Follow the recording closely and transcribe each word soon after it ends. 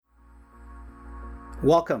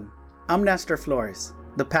Welcome. I'm Nestor Flores,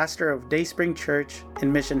 the pastor of Dayspring Church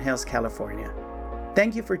in Mission Hills, California.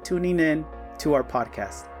 Thank you for tuning in to our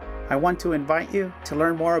podcast. I want to invite you to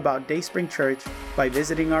learn more about Dayspring Church by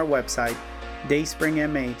visiting our website,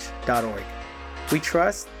 dayspringmh.org. We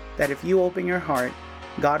trust that if you open your heart,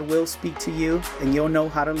 God will speak to you and you'll know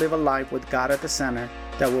how to live a life with God at the center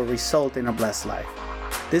that will result in a blessed life.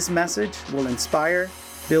 This message will inspire,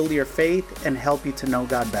 build your faith, and help you to know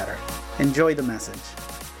God better. Enjoy the message.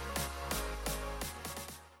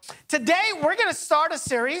 Today, we're going to start a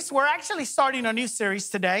series. We're actually starting a new series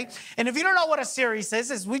today. And if you don't know what a series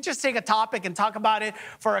is we just take a topic and talk about it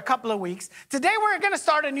for a couple of weeks. Today, we're going to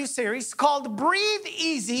start a new series called Breathe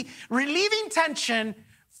Easy, Relieving Tension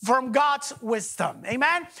from God's Wisdom.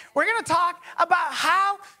 Amen? We're going to talk about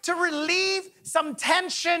how to relieve some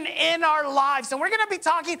tension in our lives. And we're going to be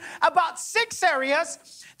talking about 6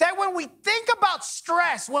 areas that when we think about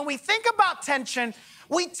stress, when we think about tension,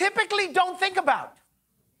 we typically don't think about.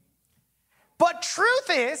 But truth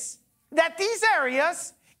is that these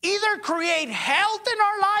areas either create health in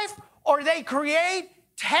our life or they create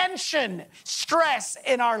tension, stress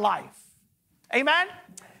in our life. Amen?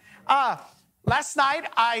 Last night,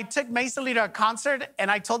 I took Mason Lee to a concert,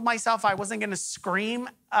 and I told myself I wasn't going to scream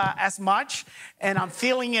as much, and I'm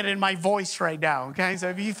feeling it in my voice right now, okay? So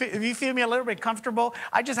if you feel me a little bit comfortable,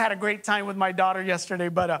 I just had a great time with my daughter yesterday.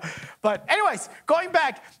 But anyways, going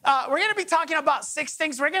back, we're going to be talking about 6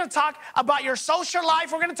 things. We're going to talk about your social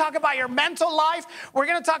life. We're going to talk about your mental life. We're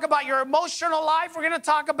going to talk about your emotional life. We're going to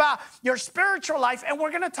talk about your spiritual life, and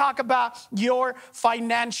we're going to talk about your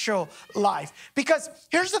financial life. Because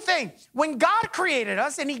here's the thing. When God created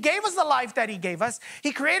us, and he gave us the life that he gave us,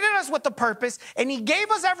 he created us with a purpose, and he gave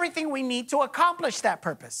us everything we need to accomplish that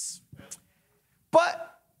purpose.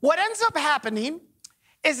 But what ends up happening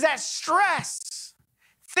is that stress,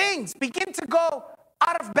 things begin to go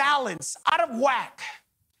out of balance, out of whack,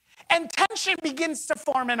 and tension begins to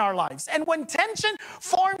form in our lives. And when tension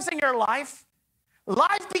forms in your life,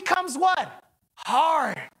 life becomes what?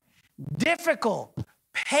 Hard, difficult,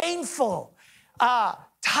 painful,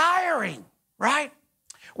 tiring, right?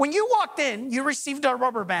 When you walked in, you received a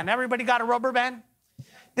rubber band. Everybody got a rubber band?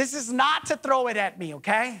 This is not to throw it at me,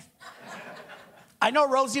 okay? I know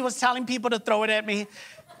Rosie was telling people to throw it at me.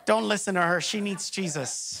 Don't listen to her. She needs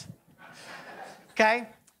Jesus. Okay?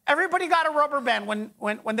 Everybody got a rubber band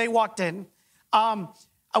when they walked in. I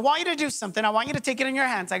want you to do something. I want you to take it in your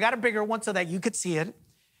hands. I got a bigger one so that you could see it.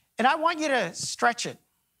 And I want you to stretch it.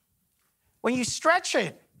 When you stretch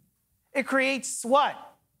it, it creates what?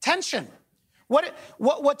 Tension.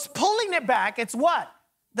 What's pulling it back, it's what?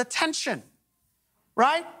 The tension.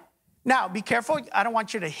 Right? Now, be careful. I don't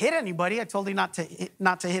want you to hit anybody. I told you not to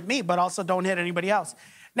hit me, but also don't hit anybody else.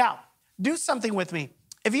 Now, do something with me.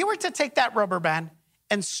 If you were to take that rubber band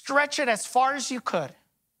and stretch it as far as you could,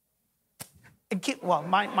 and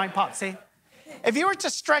mine popped, see? If you were to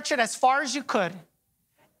stretch it as far as you could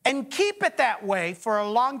and keep it that way for a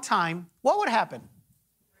long time, what would happen?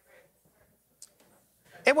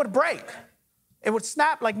 It would break. It would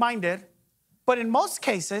snap like mine did. But in most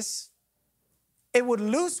cases, it would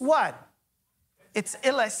lose what? Its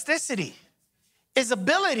elasticity, its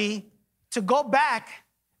ability to go back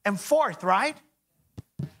and forth, right?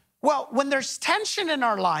 Well, when there's tension in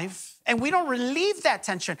our life and we don't relieve that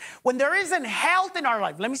tension, when there isn't health in our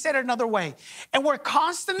life, let me say it another way, and we're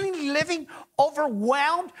constantly living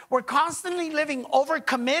overwhelmed, we're constantly living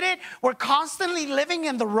overcommitted, we're constantly living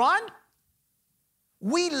in the run,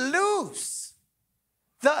 we lose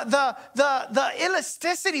the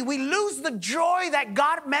elasticity, we lose the joy that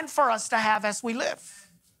God meant for us to have as we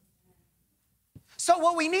live. So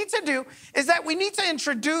what we need to do is that we need to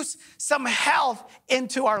introduce some health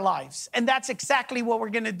into our lives. And that's exactly what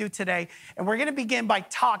we're going to do today. And we're going to begin by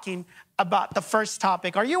talking about the first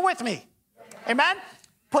topic. Are you with me? Amen?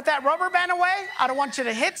 Put that rubber band away. I don't want you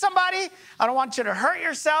to hit somebody. I don't want you to hurt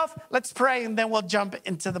yourself. Let's pray and then we'll jump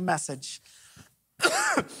into the message.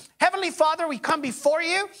 Heavenly Father, we come before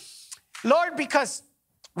you, Lord, because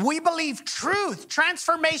we believe truth,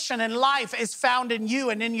 transformation, and life is found in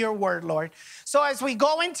you and in your word, Lord. So as we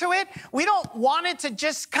go into it, we don't want it to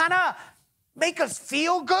just kind of make us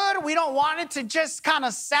feel good. We don't want it to just kind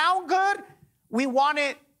of sound good. We want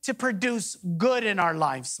it to produce good in our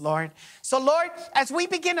lives, Lord. So, Lord, as we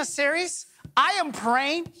begin a series, I am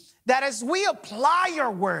praying that as we apply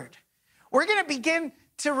your word, we're going to begin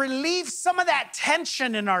to relieve some of that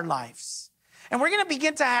tension in our lives. And we're going to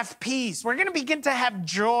begin to have peace. We're going to begin to have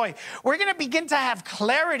joy. We're going to begin to have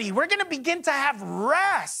clarity. We're going to begin to have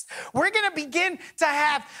rest. We're going to begin to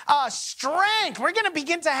have strength. We're going to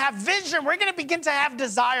begin to have vision. We're going to begin to have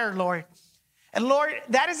desire, Lord. And Lord,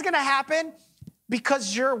 that is going to happen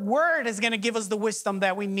because your word is going to give us the wisdom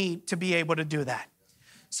that we need to be able to do that.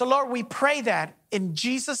 So Lord, we pray that in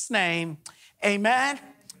Jesus' name, amen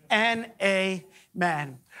and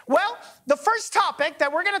amen. Well, the first topic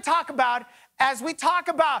that we're going to talk about as we talk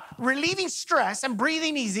about relieving stress and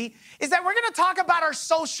breathing easy is that we're going to talk about our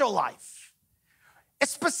social life.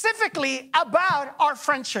 It's specifically about our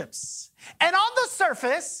friendships. And on the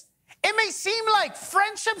surface, it may seem like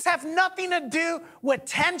friendships have nothing to do with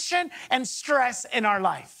tension and stress in our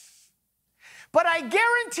life. But I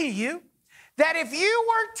guarantee you that if you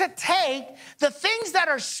were to take the things that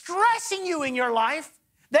are stressing you in your life,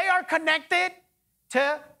 they are connected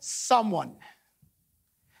to someone.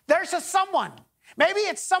 There's a someone. Maybe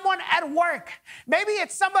it's someone at work. Maybe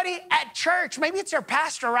it's somebody at church. Maybe it's your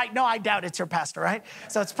pastor, right? No, I doubt it's your pastor, right?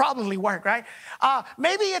 So it's probably work, right?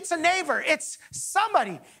 Maybe it's a neighbor. It's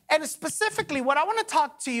somebody. And specifically, what I want to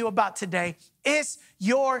talk to you about today is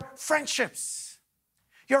your friendships.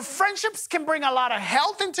 Your friendships can bring a lot of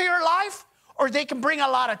health into your life, or they can bring a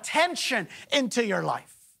lot of tension into your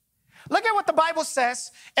life. Look at what the Bible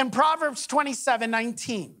says in Proverbs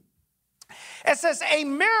 27:19. It says, a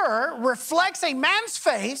mirror reflects a man's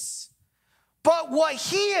face, but what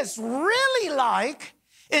he is really like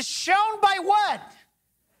is shown by what?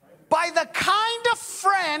 By the kind of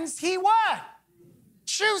friends he what?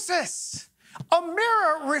 Chooses. A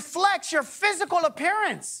mirror reflects your physical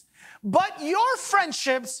appearance, but your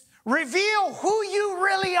friendships reveal who you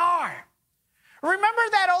really are. Remember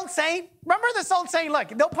that old saying? Remember this old saying? Look,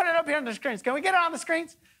 they'll put it up here on the screens. Can we get it on the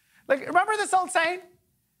screens? Look, remember this old saying?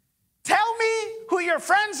 Tell me who your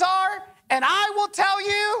friends are, and I will tell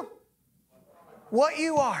you what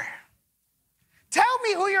you are. Tell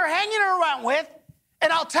me who you're hanging around with,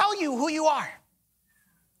 and I'll tell you who you are.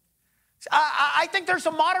 I think there's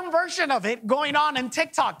a modern version of it going on in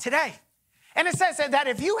TikTok today. And it says that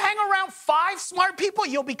if you hang around 5 smart people,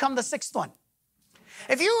 you'll become the 6th one.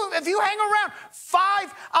 If you hang around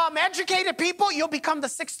 5 educated people, you'll become the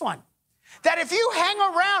 6th one. That if you hang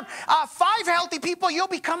around 5 healthy people, you'll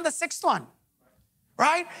become the 6th one,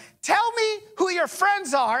 right? Tell me who your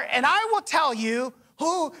friends are, and I will tell you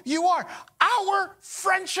who you are. Our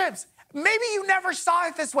friendships, maybe you never saw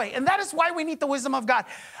it this way, and that is why we need the wisdom of God.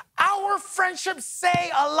 Our friendships say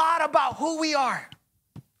a lot about who we are.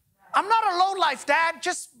 I'm not a low life dad,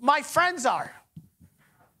 just my friends are.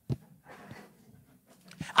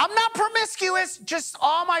 I'm not promiscuous, just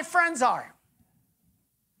all my friends are.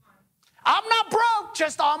 I'm not broke,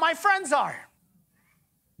 just all my friends are.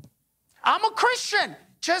 I'm a Christian,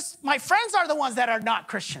 just my friends are the ones that are not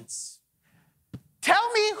Christians.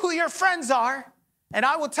 Tell me who your friends are, and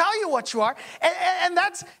I will tell you what you are. And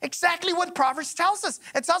that's exactly what Proverbs tells us.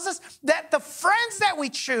 It tells us that the friends that we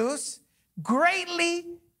choose greatly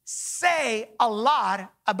say a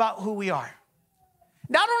lot about who we are.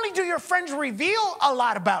 Not only do your friends reveal a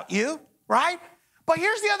lot about you, right? But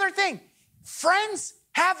here's the other thing. Friends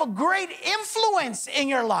have a great influence in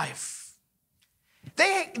your life.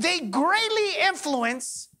 They greatly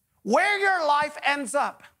influence where your life ends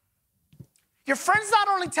up. Your friends not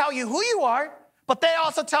only tell you who you are, but they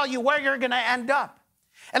also tell you where you're going to end up.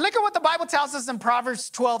 And look at what the Bible tells us in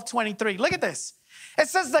Proverbs 12:23. Look at this. It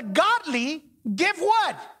says, the godly give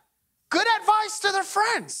what? Good advice to their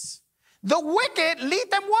friends. The wicked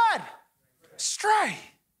lead them what? Stray.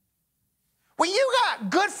 When you got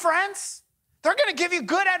good friends, they're going to give you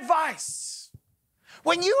good advice.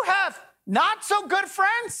 When you have not so good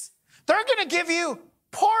friends, they're going to give you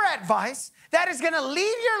poor advice that is going to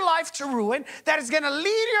lead your life to ruin, that is going to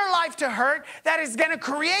lead your life to hurt, that is going to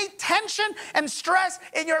create tension and stress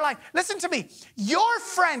in your life. Listen to me. Your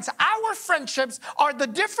friends, our friendships are the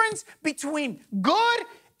difference between good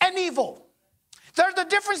and evil. They're the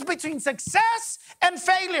difference between success and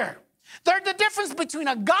failure. They're the difference between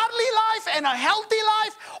a godly life and a healthy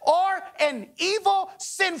life or an evil,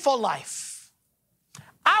 sinful life.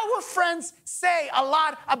 Our friends say a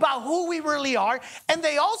lot about who we really are, and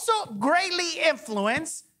they also greatly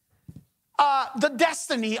influence the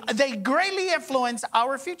destiny. They greatly influence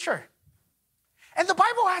our future. And the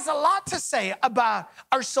Bible has a lot to say about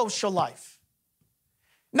our social life.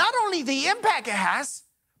 Not only the impact it has,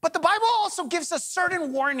 but the Bible also gives us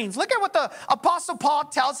certain warnings. Look at what the Apostle Paul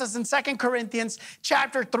tells us in 2 Corinthians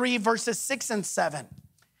chapter 3, verses 6 and 7.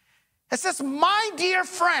 It says, my dear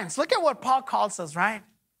friends, look at what Paul calls us, right?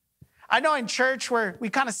 I know in church where we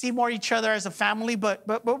kind of see more each other as a family, but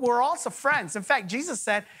we're also friends. In fact, Jesus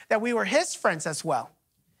said that we were his friends as well.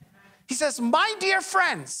 He says, my dear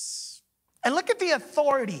friends, and look at the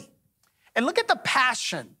authority, and look at the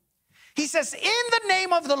passion. He says, in the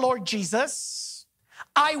name of the Lord Jesus,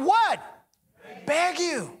 I what? beg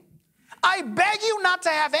you. I beg you not to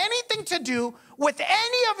have anything to do with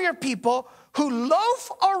any of your people who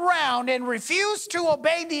loaf around and refuse to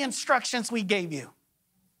obey the instructions we gave you.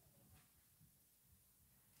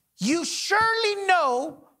 You surely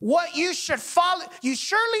know what you should follow. You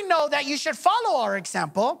surely know that you should follow our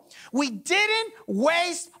example. We didn't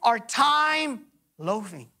waste our time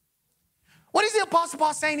loafing. What is the Apostle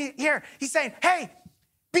Paul saying here? He's saying, hey,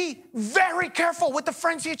 be very careful with the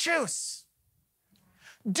friends you choose.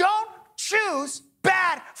 Don't choose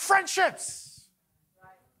bad friendships.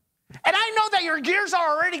 And I know that your gears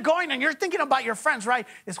are already going and you're thinking about your friends, right?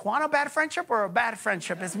 Is Juan a bad friendship or a bad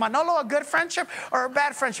friendship? Is Manolo a good friendship or a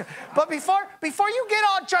bad friendship? But before you get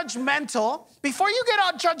all judgmental,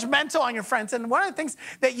 on your friends, and one of the things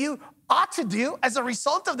that you ought to do as a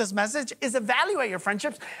result of this message is evaluate your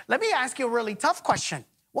friendships. Let me ask you a really tough question.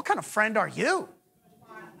 What kind of friend are you?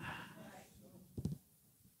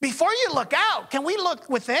 Before you look out, can we look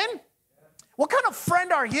within? What kind of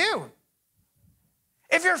friend are you?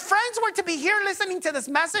 If your friends were to be here listening to this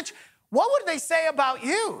message, what would they say about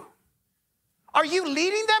you? Are you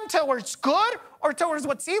leading them towards good or towards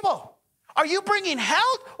what's evil? Are you bringing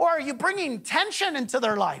health or are you bringing tension into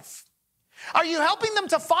their life? Are you helping them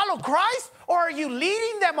to follow Christ or are you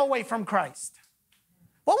leading them away from Christ?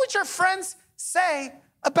 What would your friends say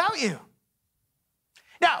about you?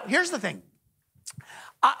 Now, here's the thing.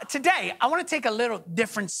 Today, I want to take a little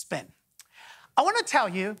different spin. I want to tell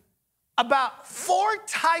you about 4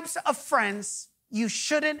 types of friends you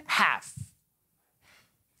shouldn't have,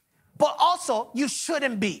 but also you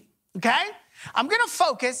shouldn't be, okay? I'm going to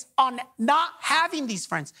focus on not having these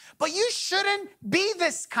friends, but you shouldn't be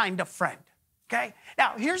this kind of friend, okay?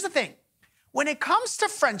 Now, here's the thing. When it comes to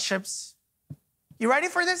friendships, you ready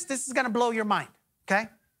for this? This is going to blow your mind, okay?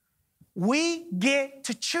 We get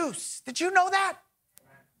to choose. Did you know that?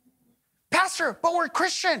 Pastor, but we're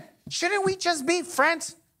Christian. Shouldn't we just be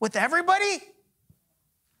friends with everybody?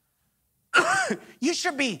 You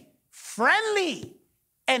should be friendly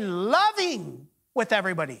and loving with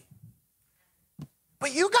everybody.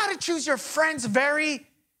 But you got to choose your friends very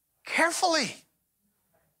carefully.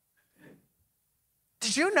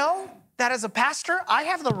 Did you know that as a pastor, I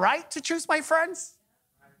have the right to choose my friends?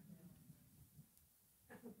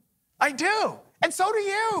 I do. And so do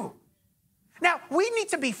you. Now, we need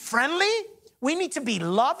to be friendly. We need to be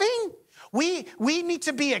loving. We need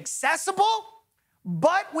to be accessible,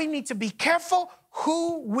 but we need to be careful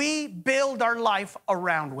who we build our life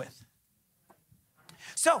around with.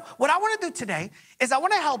 So what I want to do today is I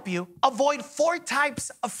want to help you avoid 4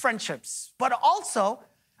 types of friendships, but also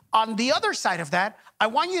on the other side of that, I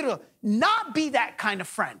want you to not be that kind of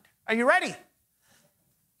friend. Are you ready?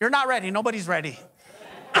 You're not ready. Nobody's ready.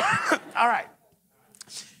 All right.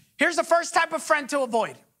 Here's the first type of friend to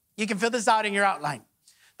avoid. You can fill this out in your outline.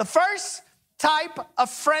 The first type of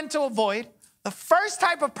friend to avoid, the first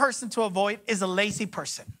type of person to avoid is a lazy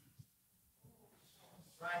person.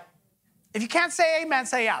 If you can't say amen,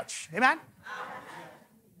 say ouch. Amen?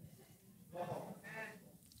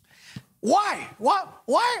 Why?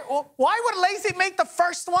 Why would lazy make the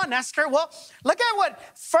first one, Esther? Well, look at what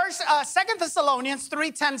 2 Thessalonians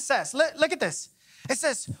 3:10 says. Look at this. It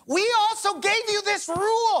says, we also gave you this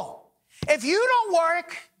rule. If you don't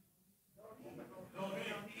work,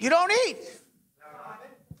 you don't eat.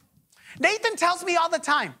 Nathan tells me all the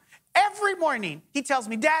time, every morning, he tells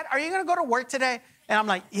me, Dad, are you going to go to work today? And I'm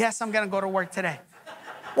like, yes, I'm going to go to work today.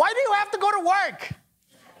 Why do you have to go to work?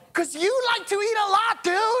 Because you like to eat a lot,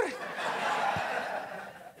 dude.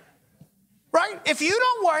 Right? If you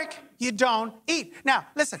don't work, you don't eat. Now,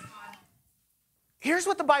 listen. Here's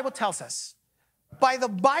what the Bible tells us. By the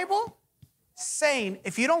Bible saying,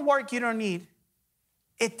 if you don't work, you don't eat,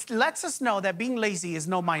 it lets us know that being lazy is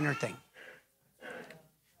no minor thing.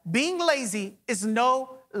 Being lazy is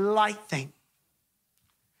no light thing.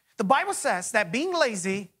 The Bible says that being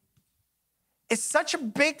lazy is such a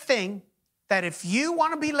big thing that if you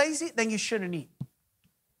want to be lazy, then you shouldn't eat.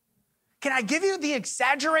 Can I give you the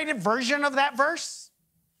exaggerated version of that verse?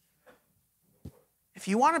 If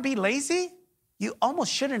you want to be lazy, you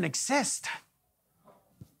almost shouldn't exist.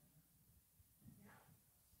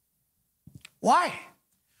 Why?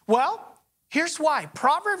 Well, here's why.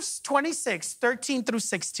 Proverbs 26:13 through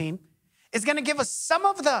 16 is going to give us some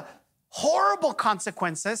of the horrible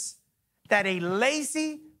consequences that a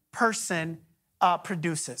lazy person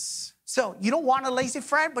produces. So you don't want a lazy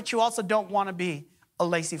friend, but you also don't want to be a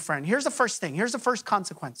lazy friend. Here's the first thing. Here's the first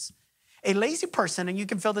consequence. A lazy person, and you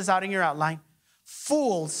can fill this out in your outline,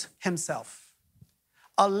 fools himself.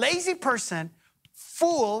 A lazy person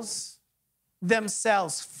fools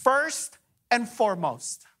themselves first and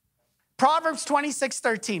foremost. Proverbs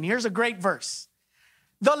 26:13. Here's a great verse.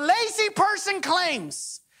 The lazy person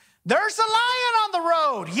claims, there's a lion on the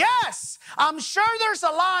road. Yes, I'm sure there's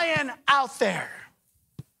a lion out there.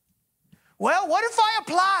 Well, what if I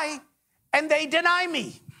apply and they deny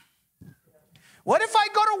me? What if I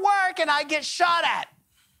go to work and I get shot at?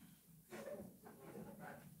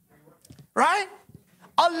 Right?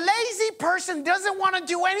 A lazy person doesn't want to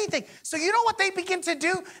do anything. So you know what they begin to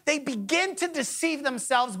do? They begin to deceive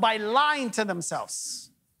themselves by lying to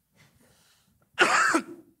themselves.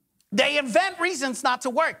 They invent reasons not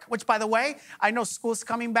to work, which, by the way, I know school's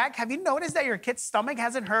coming back. Have you noticed that your kid's stomach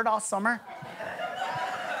hasn't hurt all summer?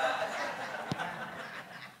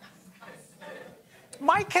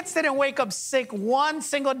 My kids didn't wake up sick one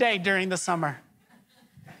single day during the summer.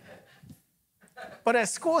 But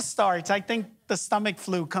as school starts, I think the stomach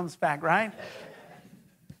flu comes back, right?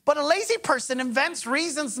 But a lazy person invents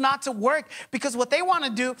reasons not to work because what they want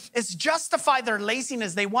to do is justify their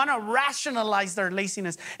laziness. They want to rationalize their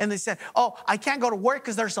laziness. And they said, oh, I can't go to work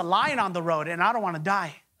because there's a lion on the road and I don't want to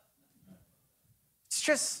die. It's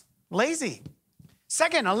just lazy.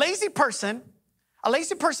 Second, a lazy person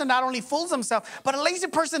not only fools themselves, but a lazy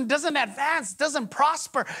person doesn't advance, doesn't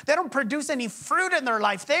prosper. They don't produce any fruit in their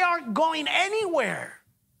life. They aren't going anywhere.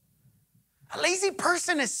 A lazy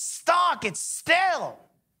person is stuck. It's stale.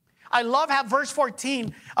 I love how verse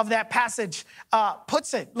 14 of that passage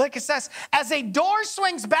puts it. Look, it says, as a door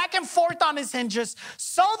swings back and forth on his hinges,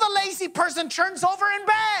 so the lazy person turns over in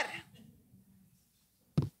bed.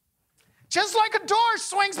 Just like a door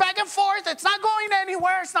swings back and forth, it's not going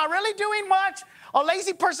anywhere. It's not really doing much. A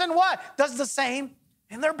lazy person, what? Does the same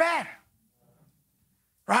in their bed.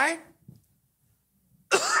 Right?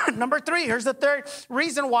 Number 3, here's the third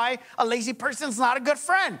reason why a lazy person is not a good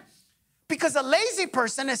friend. Because a lazy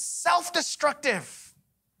person is self-destructive.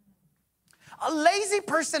 A lazy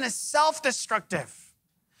person is self-destructive.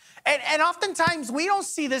 And oftentimes we don't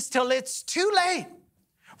see this till it's too late.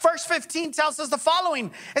 Verse 15 tells us the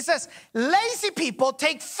following. It says, lazy people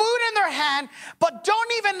take food in their hand, but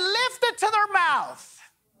don't even lift it to their mouth.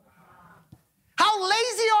 How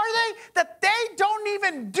lazy are they? That they don't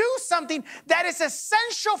even do something that is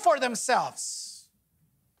essential for themselves.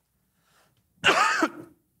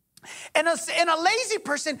 And a lazy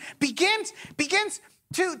person begins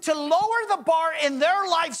to lower the bar in their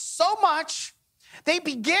life so much, they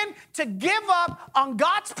begin to give up on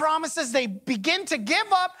God's promises. They begin to give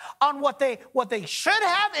up on what they should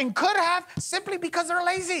have and could have simply because they're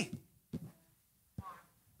lazy.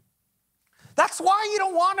 That's why you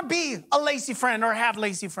don't want to be a lazy friend or have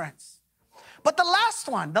lazy friends. But the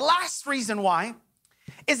last reason why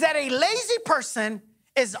is that a lazy person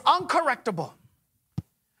is uncorrectable.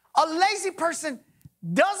 A lazy person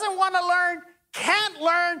doesn't want to learn, can't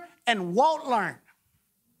learn, and won't learn.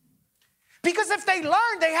 Because if they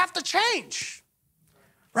learn, they have to change,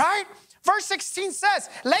 right? Verse 16 says,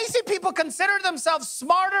 lazy people consider themselves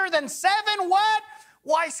smarter than 7 what?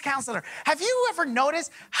 Wise counselor. Have you ever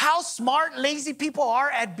noticed how smart lazy people are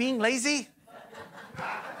at being lazy?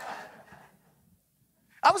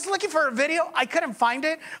 I was looking for a video. I couldn't find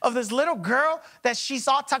it of this little girl that she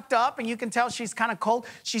saw tucked up, and you can tell she's kind of cold.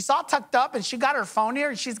 She saw tucked up, and she got her phone here,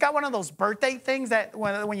 and she's got one of those birthday things that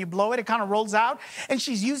when you blow it, it kind of rolls out, and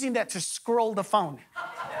she's using that to scroll the phone.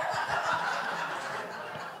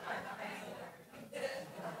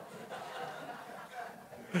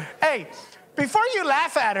 Hey, before you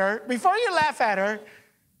laugh at her,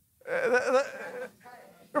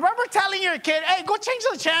 remember telling your kid, hey, go change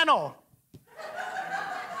the channel.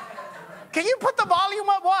 Can you put the volume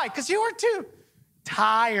up? Why? Because you were too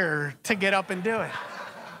tired to get up and do it.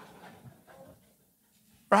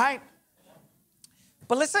 Right?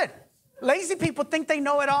 But listen, lazy people think they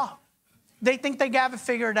know it all. They think they have it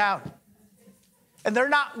figured out. And they're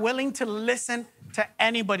not willing to listen to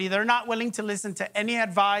anybody. They're not willing to listen to any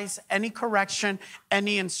advice, any correction,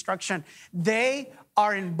 any instruction. They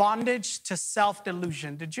are in bondage to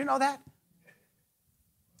self-delusion. Did you know that?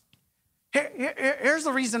 Here's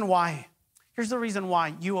the reason why. Here's the reason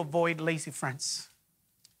why you avoid lazy friends.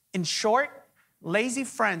 In short, lazy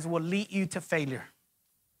friends will lead you to failure.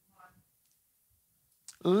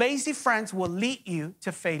 Lazy friends will lead you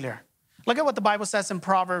to failure. Look at what the Bible says in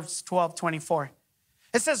Proverbs 12:24.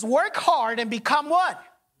 It says, work hard and become what?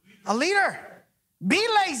 A leader. Be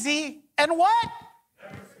lazy and what?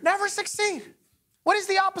 Never succeed. What is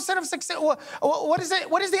the opposite of succeed? What is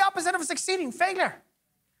it? What is the opposite of succeeding? Failure.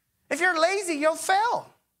 If you're lazy, you'll fail.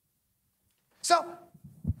 So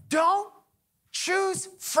don't choose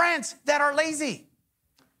friends that are lazy.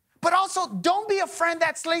 But also don't be a friend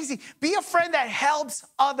that's lazy. Be a friend that helps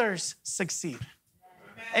others succeed.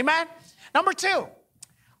 Amen? Number two,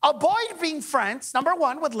 avoid being friends, number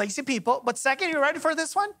one, with lazy people. But second, you ready for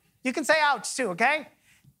this one? You can say ouch too, okay?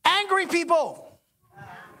 Angry people.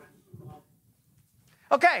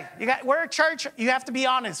 Okay, we're a church, you have to be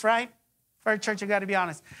honest, right? For a church, you got to be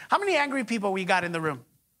honest. How many angry people we got in the room?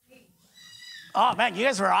 Oh man, you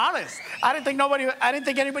guys were honest. I didn't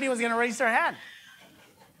think anybody was going to raise their hand.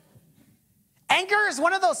 Anger is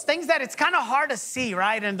one of those things that it's kind of hard to see,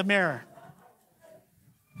 right, in the mirror.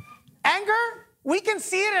 Anger, we can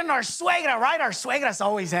see it in our suegra, right? Our suegra's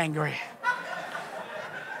always angry.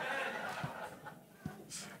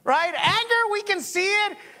 Right? Anger, we can see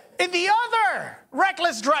it in the other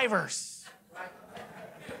reckless drivers.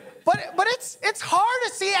 But it's hard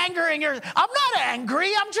to see anger in yours. I'm not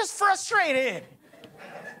angry, I'm just frustrated.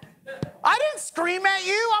 I didn't scream at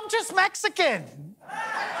you, I'm just Mexican.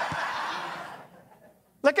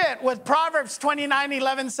 Look at what Proverbs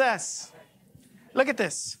 29:11 says. Look at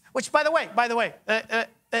this. Which, by the way,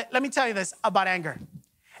 let me tell you this about anger.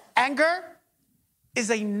 Anger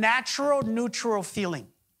is a natural, neutral feeling.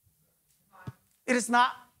 It is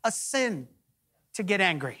not a sin to get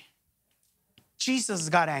angry. Jesus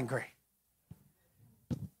got angry.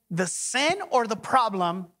 The sin or the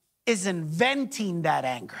problem is inventing that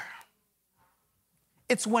anger.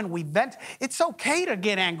 It's when we vent. It's okay to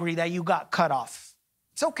get angry that you got cut off.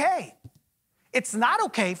 It's okay. It's not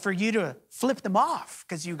okay for you to flip them off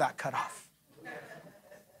because you got cut off.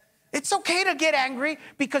 It's okay to get angry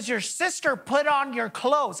because your sister put on your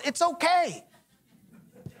clothes. It's okay.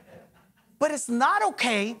 But it's not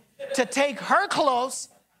okay to take her clothes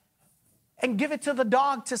and give it to the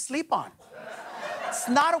dog to sleep on. It's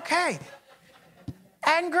not okay.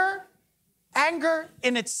 Anger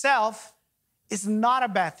in itself is not a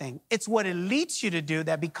bad thing. It's what it leads you to do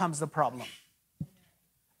that becomes the problem.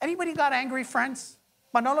 Anybody got angry friends?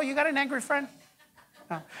 Manolo, you got an angry friend?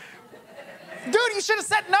 No. Dude, you should have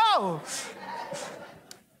said no.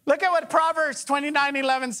 Look at what Proverbs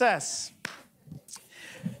 29:11 says.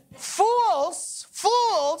 Fools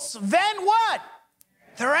vent what?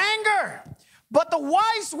 Their anger. But the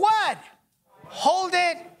wise what? Hold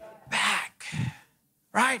it back.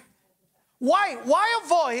 Right? Why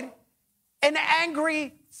avoid an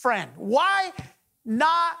angry friend? Why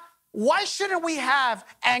shouldn't we have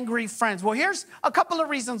angry friends? Well, here's a couple of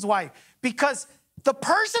reasons why. Because the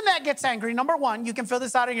person that gets angry, number one, you can fill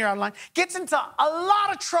this out in your outline, gets into a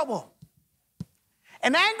lot of trouble.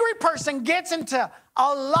 An angry person gets into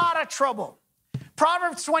a lot of trouble.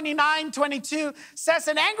 Proverbs 29:22 says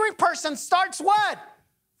an angry person starts what?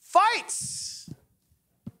 Fights.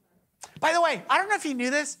 By the way, I don't know if you knew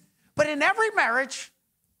this, but in every marriage,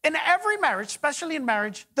 especially in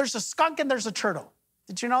marriage, there's a skunk and there's a turtle.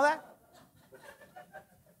 Did you know that?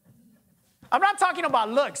 I'm not talking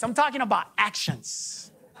about looks, I'm talking about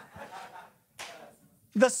actions.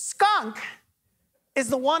 The skunk is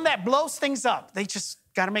the one that blows things up. They just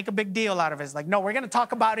got to make a big deal out of it. It's like, no, we're going to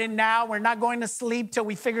talk about it now. We're not going to sleep till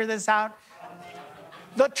we figure this out.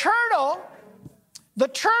 The turtle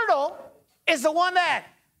is the one that,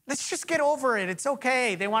 let's just get over it. It's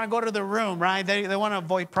okay. They want to go to the room, right? They want to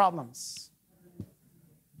avoid problems.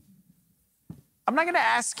 I'm not going to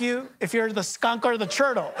ask you if you're the skunk or the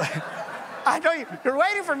turtle. I know you're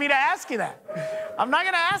waiting for me to ask you that. I'm not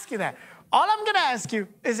going to ask you that. All I'm going to ask you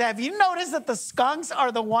is, have you noticed that the skunks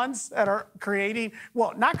are the ones that are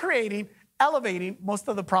elevating most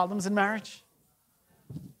of the problems in marriage?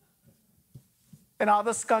 And all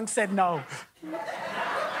the skunks said no.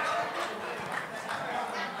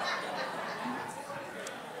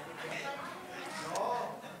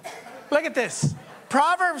 Look at this.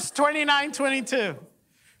 Proverbs 29:22.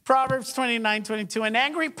 Proverbs 29:22. An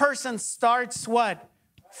angry person starts what?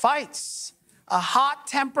 Fights. A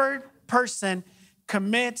hot-tempered person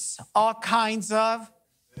commits all kinds of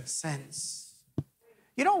sins.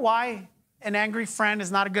 You know why an angry friend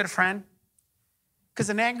is not a good friend? Because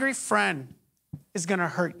an angry friend is going to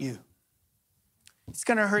hurt you. It's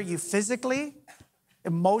going to hurt you physically,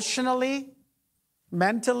 emotionally,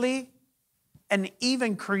 mentally, and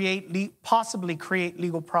even possibly create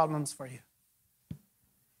legal problems for you.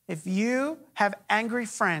 If you have angry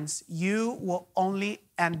friends, you will only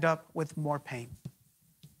end up with more pain.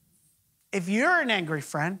 If you're an angry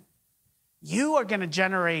friend, you are going to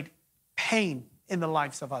generate pain in the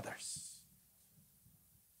lives of others.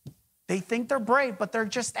 They think they're brave, but they're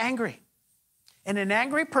just angry. And an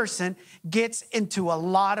angry person gets into a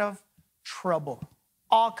lot of trouble,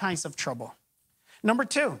 all kinds of trouble. Number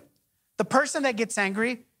two, the person that gets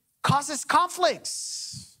angry causes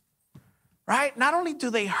conflicts, right? Not only do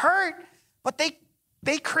they hurt, but they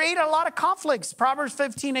They create a lot of conflicts. Proverbs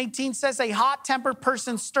 15:18 says a hot-tempered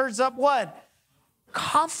person stirs up what?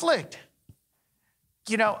 Conflict.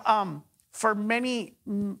 You know,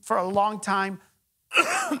 for a long time,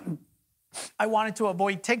 I wanted to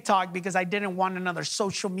avoid TikTok because I didn't want another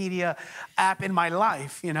social media app in my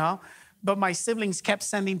life, you know. But my siblings kept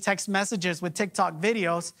sending text messages with TikTok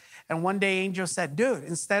videos. And one day Angel said, dude,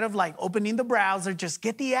 instead of like opening the browser, just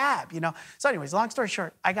get the app, you know. So anyways, long story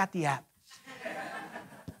short, I got the app.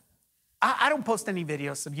 I don't post any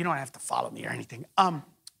videos, so you don't have to follow me or anything.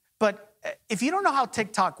 But if you don't know how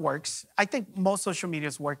TikTok works, I think most social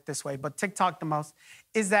medias work this way, but TikTok the most,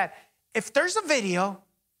 is that if there's a video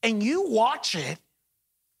and you watch it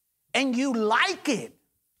and you like it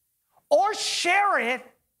or share it,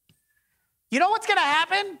 you know what's gonna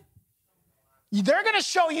happen? They're gonna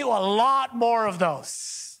show you a lot more of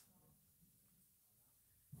those.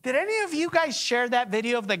 Did any of you guys share that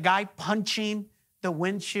video of the guy punching the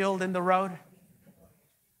windshield in the road?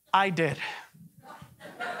 I did.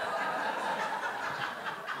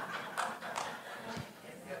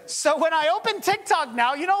 So when I open TikTok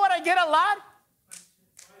now, you know what I get a lot?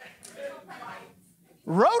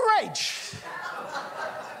 Road rage.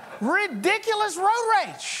 Ridiculous road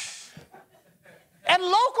rage. And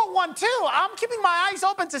local one too. I'm keeping my eyes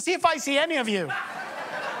open to see if I see any of you.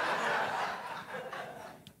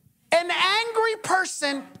 An angry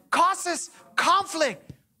person causes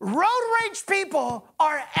conflict. Road rage people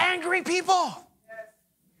are angry people.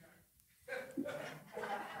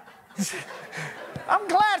 I'm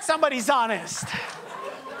glad somebody's honest.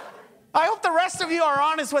 I hope the rest of you are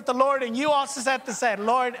honest with the Lord and you also have to say,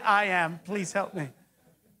 Lord, I am. Please help me.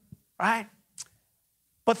 Right?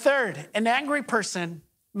 But third, an angry person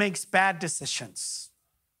makes bad decisions.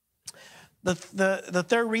 The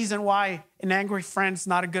third reason why an angry friend's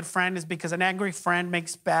not a good friend is because an angry friend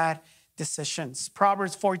makes bad decisions.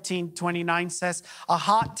 Proverbs 14:29 says, a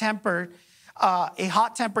hot temper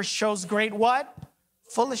shows great what?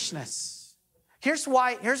 Foolishness. Here's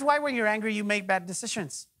why when you're angry, you make bad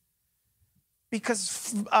decisions.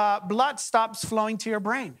 Because blood stops flowing to your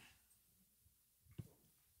brain.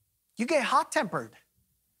 You get hot-tempered.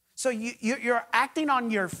 So you're acting on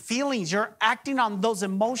your feelings. You're acting on those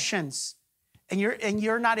emotions. And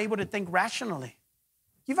you're not able to think rationally.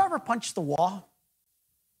 You've ever punched the wall?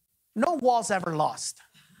 No wall's ever lost.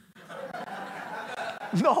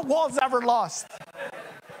 No wall's ever lost.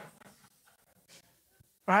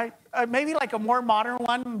 Right? Maybe like a more modern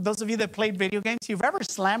one, those of you that played video games, you've ever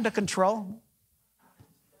slammed a control?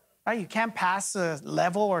 Right? You can't pass a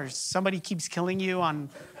level or somebody keeps killing you on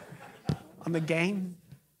the game.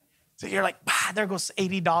 So you're like, there goes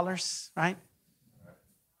 $80, right?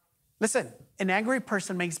 Listen, an angry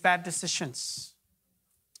person makes bad decisions.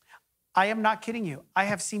 I am not kidding you. I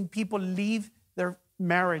have seen people leave their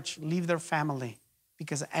marriage, leave their family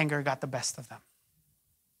because anger got the best of them.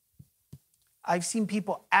 I've seen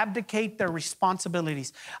people abdicate their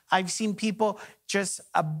responsibilities. I've seen people just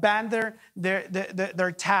abandon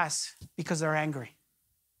their tasks because they're angry.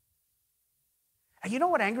 And you know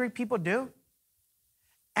what angry people do?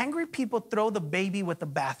 Angry people throw the baby with the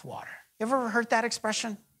bathwater. You ever heard that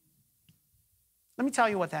expression? Let me tell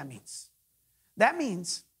you what that means. That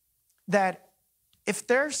means that if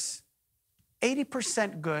there's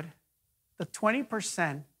 80% good, the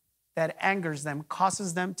 20% that angers them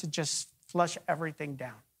causes them to just flush everything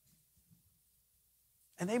down.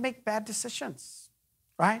 And they make bad decisions,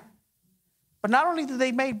 right? But not only do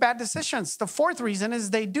they make bad decisions, the fourth reason is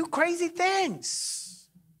they do crazy things.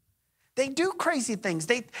 They do crazy things.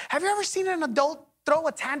 Have you ever seen an adult throw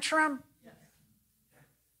a tantrum?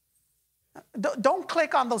 Don't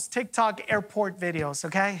click on those TikTok airport videos,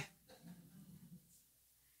 okay?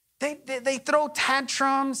 They throw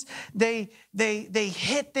tantrums, they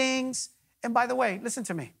hit things. And by the way, listen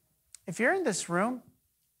to me. If you're in this room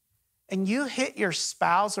and you hit your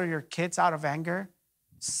spouse or your kids out of anger,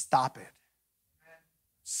 stop it.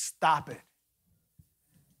 Stop it.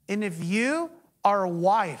 And if you are a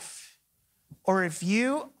wife or if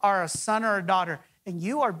you are a son or a daughter and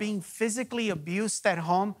you are being physically abused at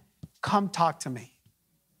home, come talk to me.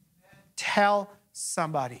 Tell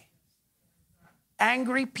somebody.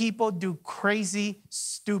 Angry people do crazy,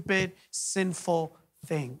 stupid, sinful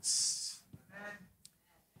things.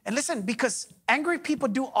 And listen, because angry people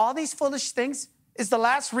do all these foolish things is the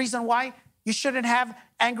last reason why you shouldn't have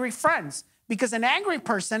angry friends. Because an angry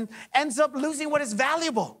person ends up losing what is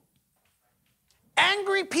valuable.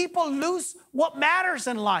 Angry people lose what matters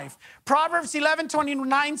in life. Proverbs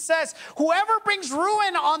 11:29 says, whoever brings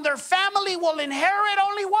ruin on their family will inherit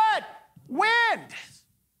only what? Wind.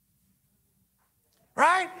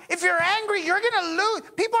 Right? If you're angry, you're going to lose.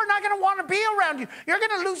 People are not going to want to be around you. You're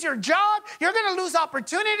going to lose your job. You're going to lose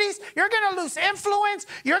opportunities. You're going to lose influence.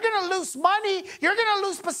 You're going to lose money. You're going to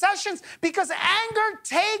lose possessions because anger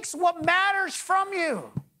takes what matters from you.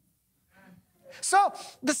 So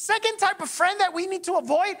the second type of friend that we need to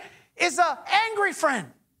avoid is an angry friend.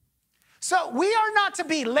 So we are not to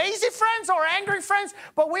be lazy friends or angry friends,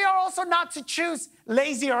 but we are also not to choose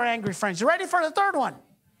lazy or angry friends. You ready for the third one?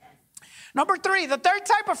 Number 3, the third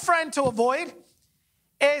type of friend to avoid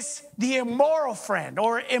is the immoral friend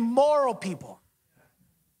or immoral people.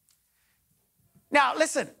 Now,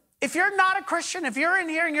 listen, if you're not a Christian, if you're in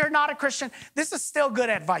here and you're not a Christian, this is still good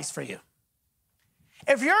advice for you.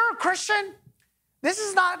 If you're a Christian, this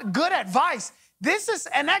is not good advice. This is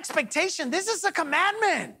an expectation. This is a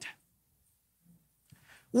commandment.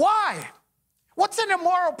 Why? What's an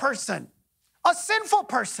immoral person? A sinful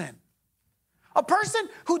person. A person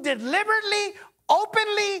who deliberately,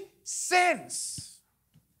 openly sins.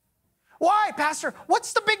 Why, Pastor?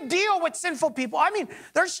 What's the big deal with sinful people? I mean,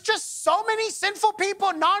 there's just so many sinful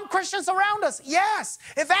people, non-Christians around us. Yes,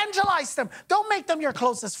 evangelize them. Don't make them your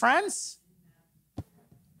closest friends.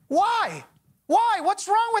 Why? Why? What's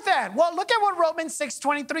wrong with that? Well, look at what Romans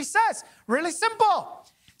 6:23 says. Really simple.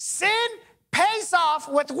 Sin pays off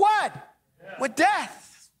with what? With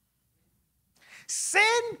death.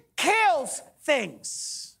 Sin kills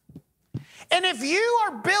things. And if you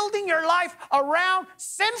are building your life around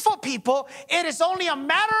sinful people, it is only a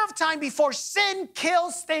matter of time before sin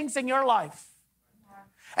kills things in your life.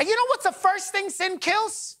 And you know what's the first thing sin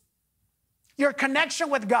kills? Your connection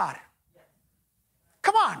with God.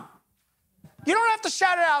 Come on. You don't have to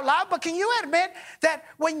shout it out loud, but can you admit that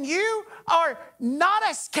when you are not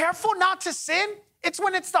as careful not to sin, it's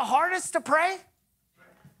when it's the hardest to pray?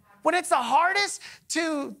 When it's the hardest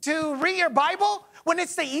to read your Bible? When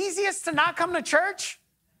it's the easiest to not come to church?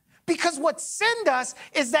 Because what sin does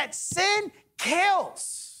is that sin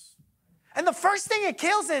kills. And the first thing it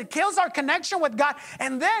kills our connection with God.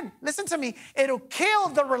 And then, listen to me, it'll kill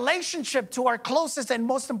the relationship to our closest and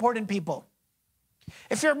most important people.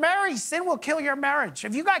 If you're married, sin will kill your marriage.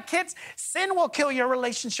 If you got kids, sin will kill your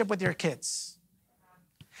relationship with your kids.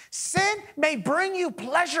 Sin may bring you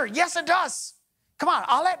pleasure. Yes, it does. Come on,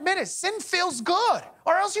 I'll admit it. Sin feels good,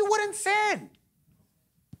 or else you wouldn't sin.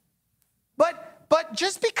 But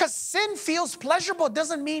just because sin feels pleasurable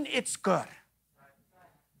doesn't mean it's good.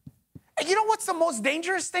 And you know what's the most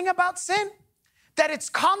dangerous thing about sin? That its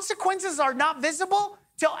consequences are not visible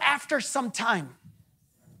till after some time.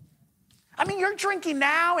 I mean, you're drinking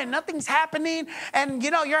now and nothing's happening and,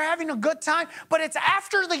 you're having a good time, but it's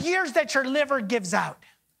after the years that your liver gives out.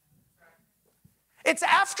 It's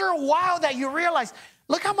after a while that you realize,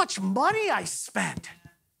 look how much money I spent.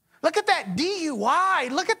 Look at that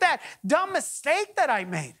DUI. Look at that dumb mistake that I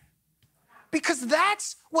made. Because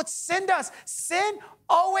that's what sin does. Sin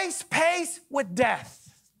always pays with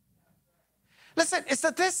death. Listen,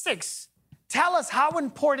 statistics tell us how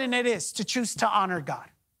important it is to choose to honor God.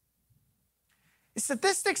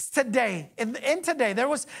 Statistics today, in today, there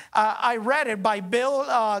was, I read it by Bill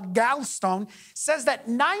Galstone, says that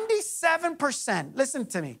 97%, listen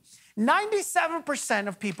to me, 97%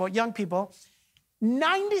 of people, young people,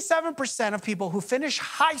 97% of people who finish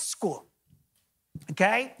high school,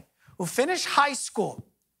 okay, who finish high school,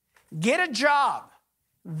 get a job,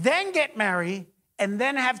 then get married, and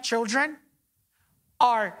then have children,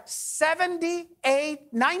 are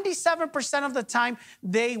 97% of the time,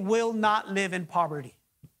 they will not live in poverty.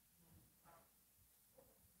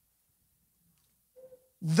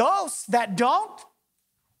 Those that don't,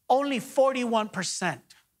 only 41%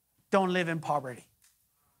 don't live in poverty.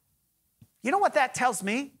 You know what that tells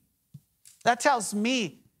me? That tells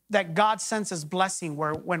me that God sends his blessing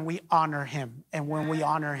when we honor him and when we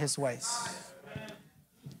honor his ways.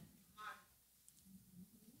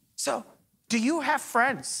 So, do you have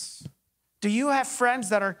friends? Do you have friends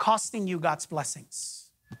that are costing you God's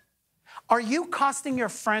blessings? Are you costing your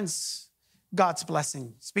friends God's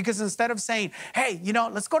blessings? Because instead of saying, hey,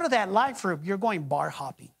 let's go to that life group, you're going bar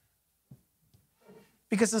hopping.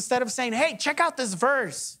 Because instead of saying, hey, check out this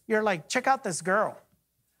verse, you're like, check out this girl.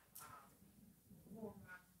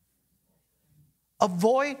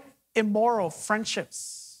 Avoid immoral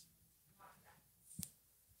friendships.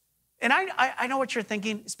 And I know what you're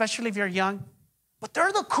thinking, especially if you're young, but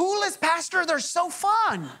they're the coolest, Pastor. They're so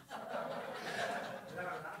fun.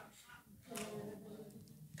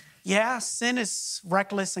 Yeah, sin is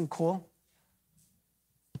reckless and cool.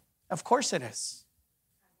 Of course it is.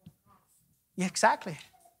 Yeah, exactly.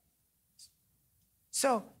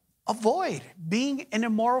 So avoid being an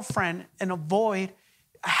immoral friend and avoid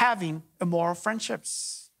having immoral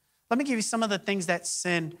friendships. Let me give you some of the things that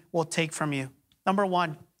sin will take from you. Number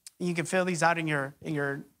one, you can fill these out in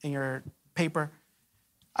your paper.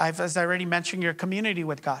 As I already mentioned, your community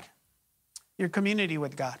with God. Your community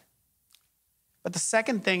with God. But the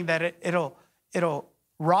second thing that it'll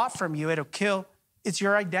rot from you, it'll kill, it's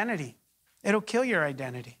your identity. It'll kill your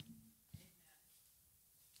identity.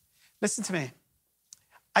 Listen to me.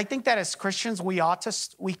 I think that as Christians,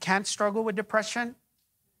 we can't struggle with depression,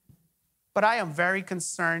 but I am very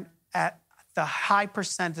concerned at the high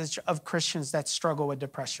percentage of Christians that struggle with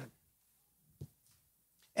depression.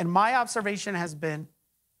 And my observation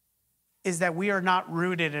is that we are not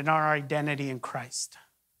rooted in our identity in Christ.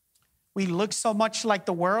 We look so much like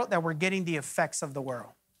the world that we're getting the effects of the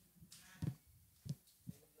world.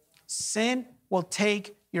 Sin will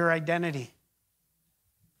take your identity.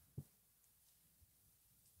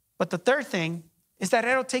 But the third thing is that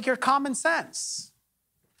it'll take your common sense,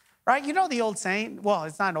 right? You know the old saying, well,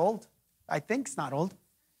 it's not old. I think it's not old.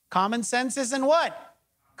 Common sense isn't what?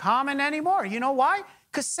 Common anymore. You know why?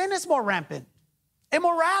 Because sin is more rampant.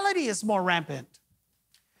 Immorality is more rampant.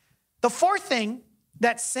 The fourth thing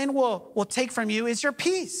that sin will take from you is your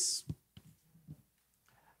peace.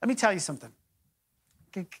 Let me tell you something.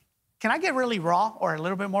 Can I get really raw or a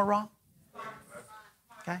little bit more raw?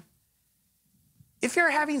 Okay. If you're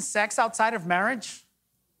having sex outside of marriage,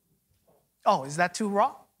 oh, is that too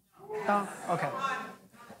raw? No? Okay.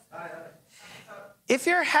 If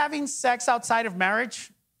you're having sex outside of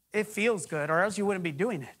marriage, it feels good, or else you wouldn't be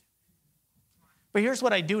doing it. But here's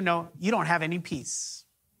what I do know. You don't have any peace.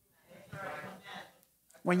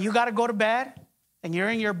 When you got to go to bed, and you're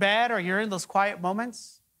in your bed, or you're in those quiet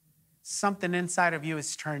moments, something inside of you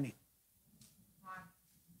is turning.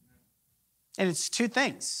 And it's two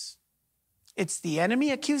things. It's the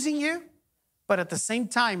enemy accusing you, but at the same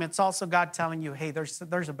time, it's also God telling you, hey, there's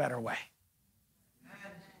a better way.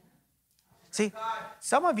 See,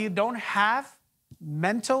 some of you don't have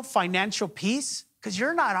mental, financial peace because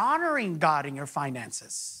you're not honoring God in your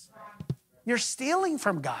finances. You're stealing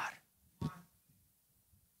from God.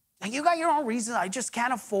 And you got your own reasons. I just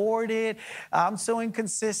can't afford it. I'm so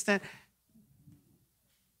inconsistent.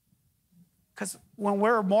 Because when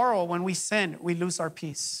we're immoral, when we sin, we lose our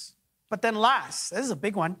peace. But then last, this is a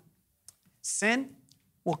big one. Sin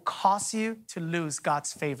will cause you to lose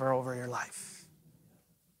God's favor over your life.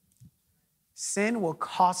 Sin will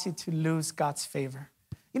cause you to lose God's favor.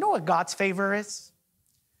 You know what God's favor is?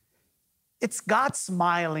 It's God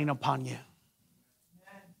smiling upon you.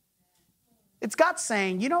 It's God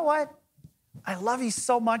saying, you know what? I love you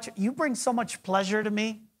so much. You bring so much pleasure to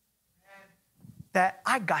me that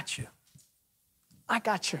I got you. I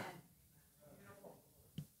got you.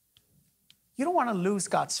 You don't want to lose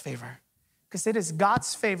God's favor because it is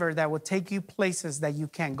God's favor that will take you places that you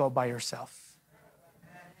can't go by yourself.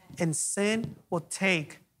 And sin will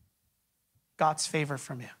take God's favor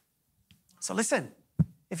from you. So listen,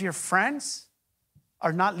 if your friends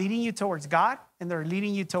are not leading you towards God and they're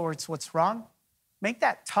leading you towards what's wrong, make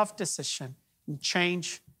that tough decision and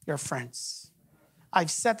change your friends.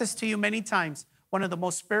 I've said this to you many times. One of the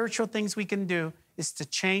most spiritual things we can do is to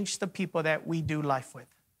change the people that we do life with.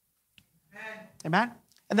 Amen?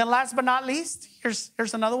 And then last but not least,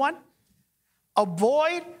 here's another one.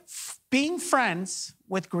 Avoid being friends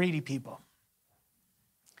with greedy people.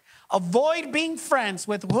 Avoid being friends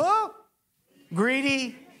with who?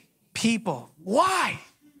 Greedy people. Why?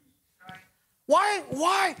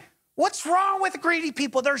 Why? What's wrong with greedy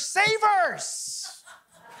people? They're savers.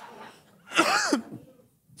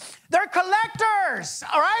 They're collectors,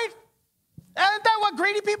 all right? Isn't that what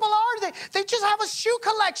greedy people are? They just have a shoe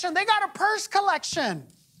collection. They got a purse collection.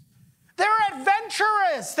 They're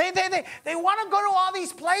adventurous. They want to go to all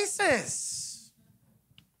these places.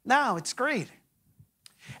 No, it's greed.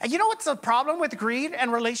 And you know what's the problem with greed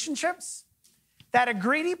and relationships? That a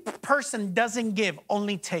greedy person doesn't give,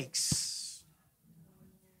 only takes.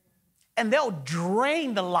 And they'll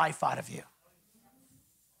drain the life out of you.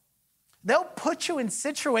 They'll put you in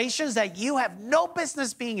situations that you have no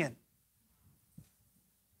business being in.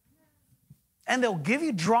 And they'll give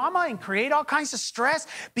you drama and create all kinds of stress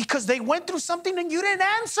because they went through something and you didn't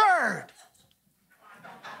answer.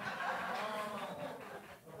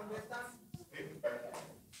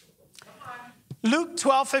 Luke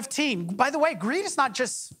 12:15. By the way, greed is not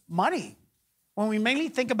just money. When we mainly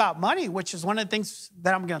think about money, which is one of the things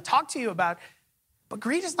that I'm going to talk to you about, but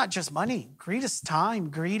greed is not just money. Greed is time.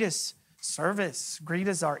 Greed is service. Greed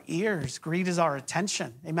is our ears. Greed is our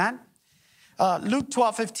attention. Amen? Luke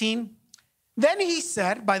 12:15. Then he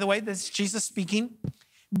said, by the way, this is Jesus speaking,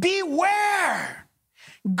 beware.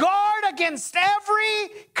 Guard against every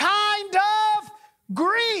kind of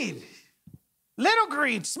greed. Little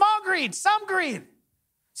greed, small greed, some greed,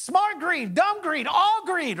 smart greed, dumb greed, all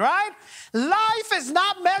greed, right? Life is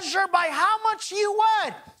not measured by how much you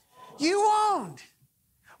what? You owned.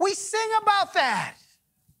 We sing about that.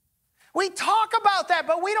 We talk about that,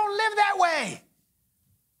 but we don't live that way.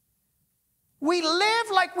 We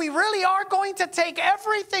live like we really are going to take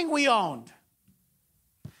everything we owned.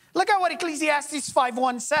 Look at what Ecclesiastes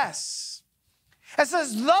 5:1 says. It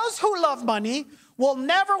says, those who love money will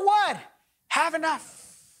never what? Have enough.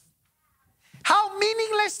 How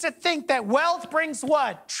meaningless to think that wealth brings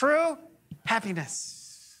what? True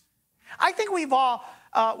happiness. I think we've all,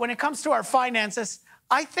 when it comes to our finances,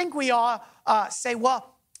 I think we all say,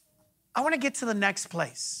 well, I want to get to the next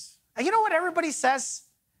place. And you know what everybody says?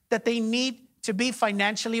 That they need to be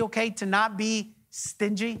financially okay, to not be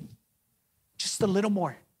stingy? Just a little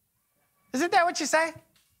more. Isn't that what you say?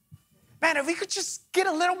 Man, if we could just get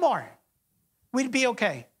a little more, we'd be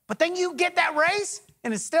okay. But then you get that raise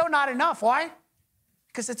and it's still not enough. Why?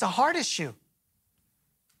 Because it's a heart issue.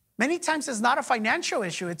 Many times it's not a financial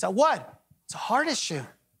issue. It's a what? It's a heart issue.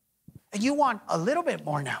 And you want a little bit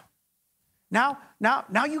more now.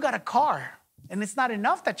 Now you got a car, and it's not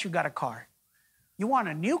enough that you got a car. You want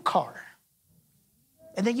a new car.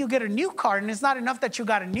 And then you get a new car, and it's not enough that you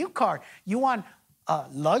got a new car. You want a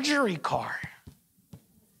luxury car.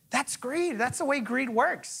 That's greed. That's the way greed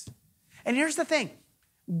works. And here's the thing.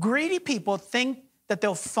 Greedy people think that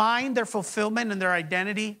they'll find their fulfillment and their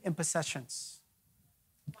identity in possessions.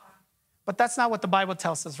 But that's not what the Bible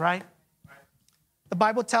tells us, right? The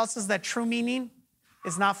Bible tells us that true meaning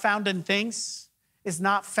is not found in things, is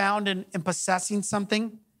not found in possessing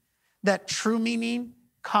something. That true meaning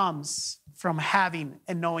comes from having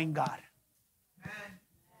and knowing God.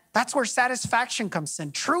 That's where satisfaction comes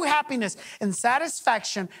in. True happiness and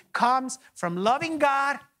satisfaction comes from loving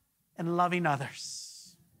God and loving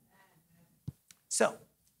others. So,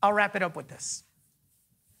 I'll wrap it up with this.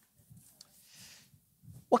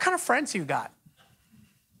 What kind of friends you got?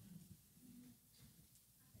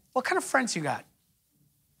 What kind of friends you got?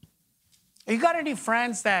 You got any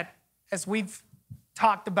friends that, as we've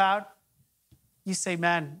talked about, you say,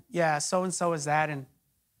 man, yeah, so-and-so is that, and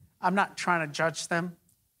I'm not trying to judge them,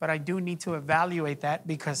 but I do need to evaluate that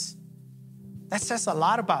because that says a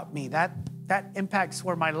lot about me. That impacts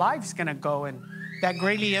where my life's gonna go, and that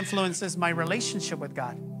greatly influences my relationship with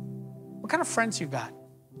God. What kind of friends you got?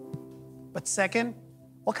 But second,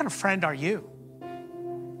 what kind of friend are you?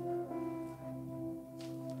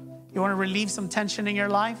 You wanna relieve some tension in your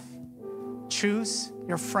life? Choose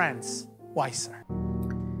your friends wiser.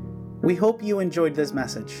 We hope you enjoyed this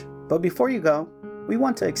message. But before you go, we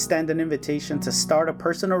want to extend an invitation to start a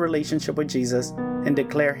personal relationship with Jesus and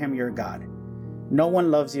declare Him your God. No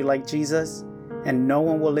one loves you like Jesus, and no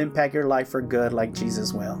one will impact your life for good like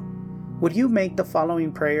Jesus will. Would you make the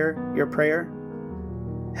following prayer your prayer?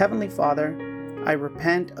 Heavenly Father, I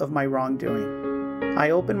repent of my wrongdoing.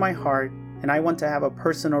 I open my heart and I want to have a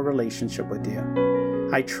personal relationship with you.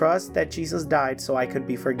 I trust that Jesus died so I could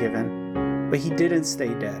be forgiven, but He didn't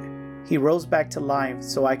stay dead. He rose back to life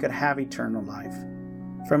so I could have eternal life.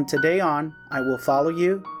 From today on, I will follow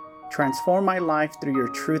you, transform my life through your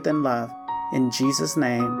truth and love. In Jesus'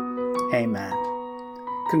 name, amen.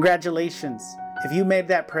 Congratulations. If you made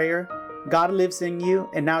that prayer, God lives in you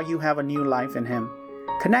and now you have a new life in Him.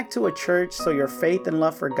 Connect to a church so your faith and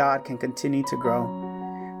love for God can continue to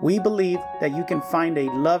grow. We believe that you can find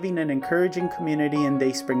a loving and encouraging community in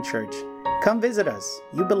Dayspring Church. Come visit us.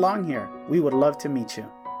 You belong here. We would love to meet you.